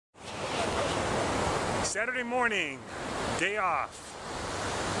Saturday morning, day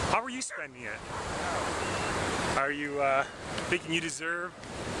off. How are you spending it? Are you thinking you deserve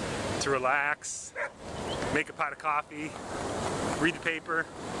to relax, make a pot of coffee, read the paper,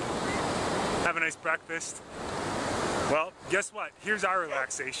 have a nice breakfast? Well, guess what? Here's our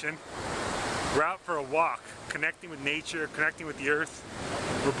relaxation. We're out for a walk, connecting with nature, connecting with the earth.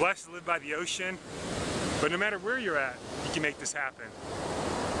 We're blessed to live by the ocean, but no matter where you're at, you can make this happen.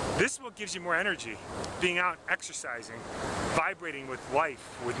 This is what gives you more energy, being out exercising, vibrating with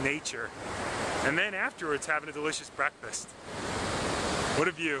life, with nature, and then afterwards having a delicious breakfast. What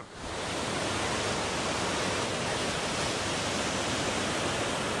a view.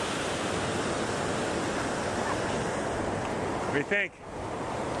 What do you think?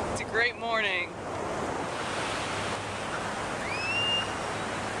 It's a great morning.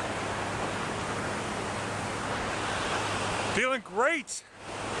 Feeling great!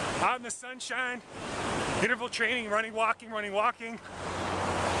 Out in the sunshine, interval training, running, walking,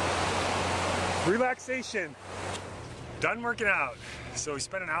 relaxation. Done working out. So we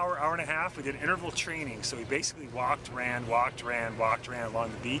spent an hour and a half. We did interval training. So we basically walked, ran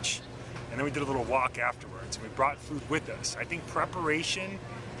along the beach, and then we did a little walk afterwards. And we brought food with us. I think preparation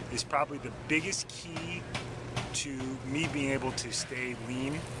is probably the biggest key to me being able to stay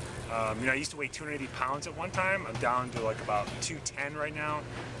lean. You know, I used to weigh 280 pounds at one time. I'm down to like about 210 right now.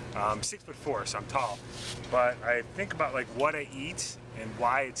 6'4", so I'm tall. But I think about like what I eat and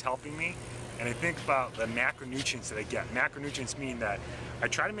why it's helping me. And I think about the macronutrients that I get. Macronutrients mean that I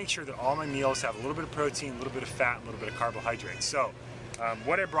try to make sure that all my meals have a little bit of protein, a little bit of fat, a little bit of carbohydrates. So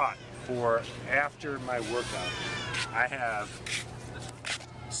what I brought for after my workout, I have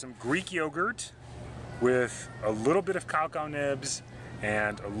some Greek yogurt with a little bit of cacao nibs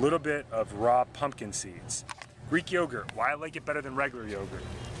and a little bit of raw pumpkin seeds. Greek yogurt, why I like it better than regular yogurt.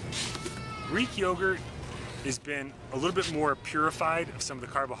 Greek yogurt has been a little bit more purified of some of the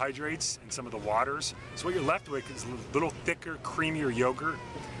carbohydrates and some of the waters. So what you're left with is a little thicker, creamier yogurt.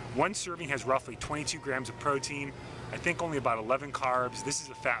 One serving has roughly 22 grams of protein, I think only about 11 carbs. This is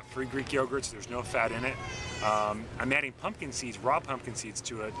a fat-free Greek yogurt, so there's no fat in it. I'm adding pumpkin seeds, raw pumpkin seeds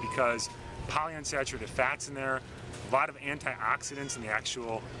to it because polyunsaturated fats in there, a lot of antioxidants in the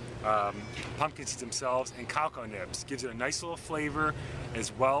actual pumpkin seeds themselves, and cacao nibs. Gives it a nice little flavor,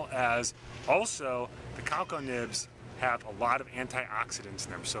 as well as also the cacao nibs have a lot of antioxidants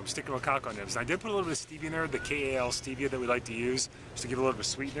in them. So I'm sticking with cacao nibs. And I did put a little bit of stevia in there, the KAL stevia that we like to use, just to give it a little bit of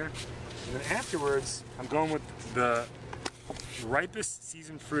sweetener. And then afterwards, I'm going with the ripest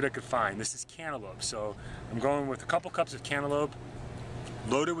seasoned fruit I could find. This is cantaloupe. So I'm going with a couple cups of cantaloupe,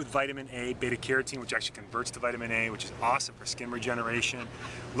 loaded with vitamin A, beta-carotene, which actually converts to vitamin A, which is awesome for skin regeneration.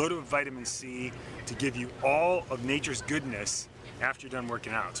 Loaded with vitamin C to give you all of nature's goodness after you're done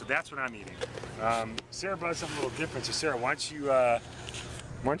working out. So that's what I'm eating. Sarah brought something a little different. So Sarah, why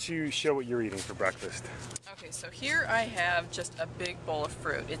don't you show what you're eating for breakfast? Okay, so here I have just a big bowl of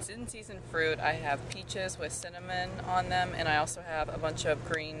fruit. It's in-season fruit. I have peaches with cinnamon on them, and I also have a bunch of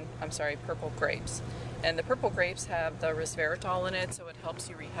purple grapes. And the purple grapes have the resveratrol in it, so it helps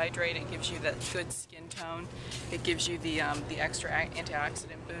you rehydrate. It gives you that good skin tone. It gives you the extra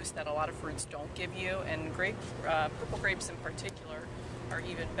antioxidant boost that a lot of fruits don't give you. And purple grapes in particular are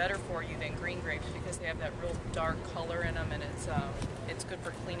even better for you than green grapes because they have that real dark color in them, and it's good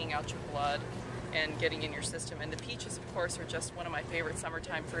for cleaning out your blood and getting in your system. And the peaches, of course, are just one of my favorite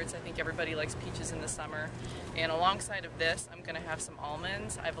summertime fruits. I think everybody likes peaches in the summer. And alongside of this, I'm gonna have some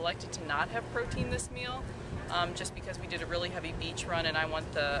almonds. I've elected to not have protein this meal, just because we did a really heavy beach run, and I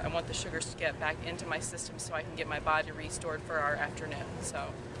want the sugars to get back into my system so I can get my body restored for our afternoon. So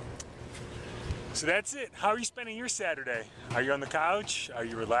that's it. How are you spending your Saturday? Are you on the couch? Are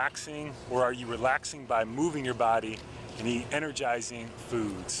you relaxing? Or are you relaxing by moving your body and eating energizing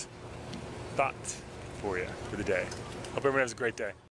foods? Thought for you for the day. Hope everyone has a great day.